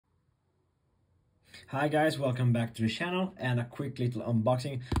Hi guys, welcome back to the channel and a quick little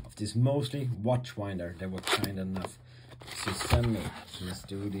unboxing of this Mosley watch winder. They were kind enough to send me. So let's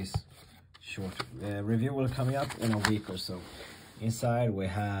do this short review. Will coming up in a week or so. Inside we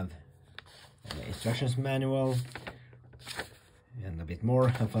have an instructions manual and a bit more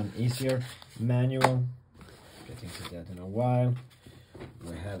of an easier manual. Getting to that in a while.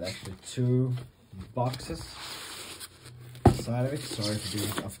 We have actually two boxes side of it. Sorry for doing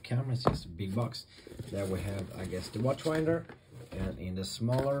it off camera, it's just a big box. There we have, I guess, the watch winder, and in the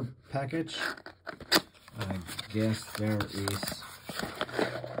smaller package I guess there is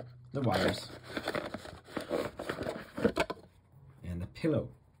the wires and the pillow.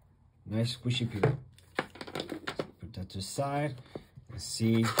 Nice squishy pillow. Put that to the side and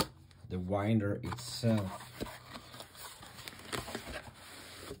see the winder itself.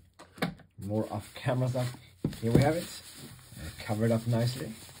 More off camera stuff. Here we have it. Covered up nicely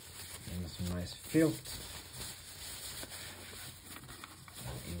in some nice filth.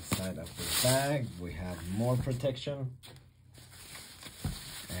 Inside of the bag we have more protection,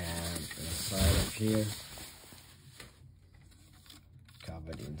 and inside of here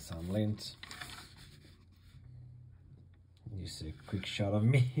covered in some lint. You see a quick shot of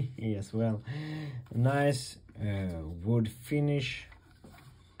me as well. Nice wood finish,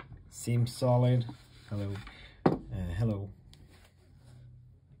 seems solid. Hello.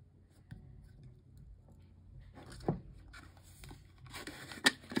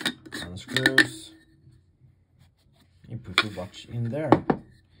 Unscrews, you put your watch in there.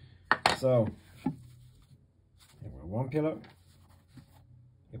 So here we have one pillow,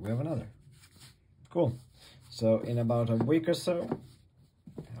 here we have another. Cool. So in about a week or so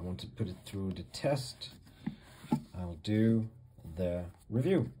I want to put it through the test. I'll do the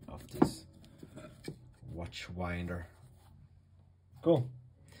review of this watch winder. Cool.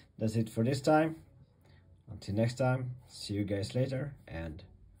 That's it for this time. Until next time, see you guys later and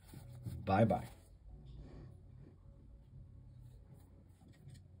bye bye.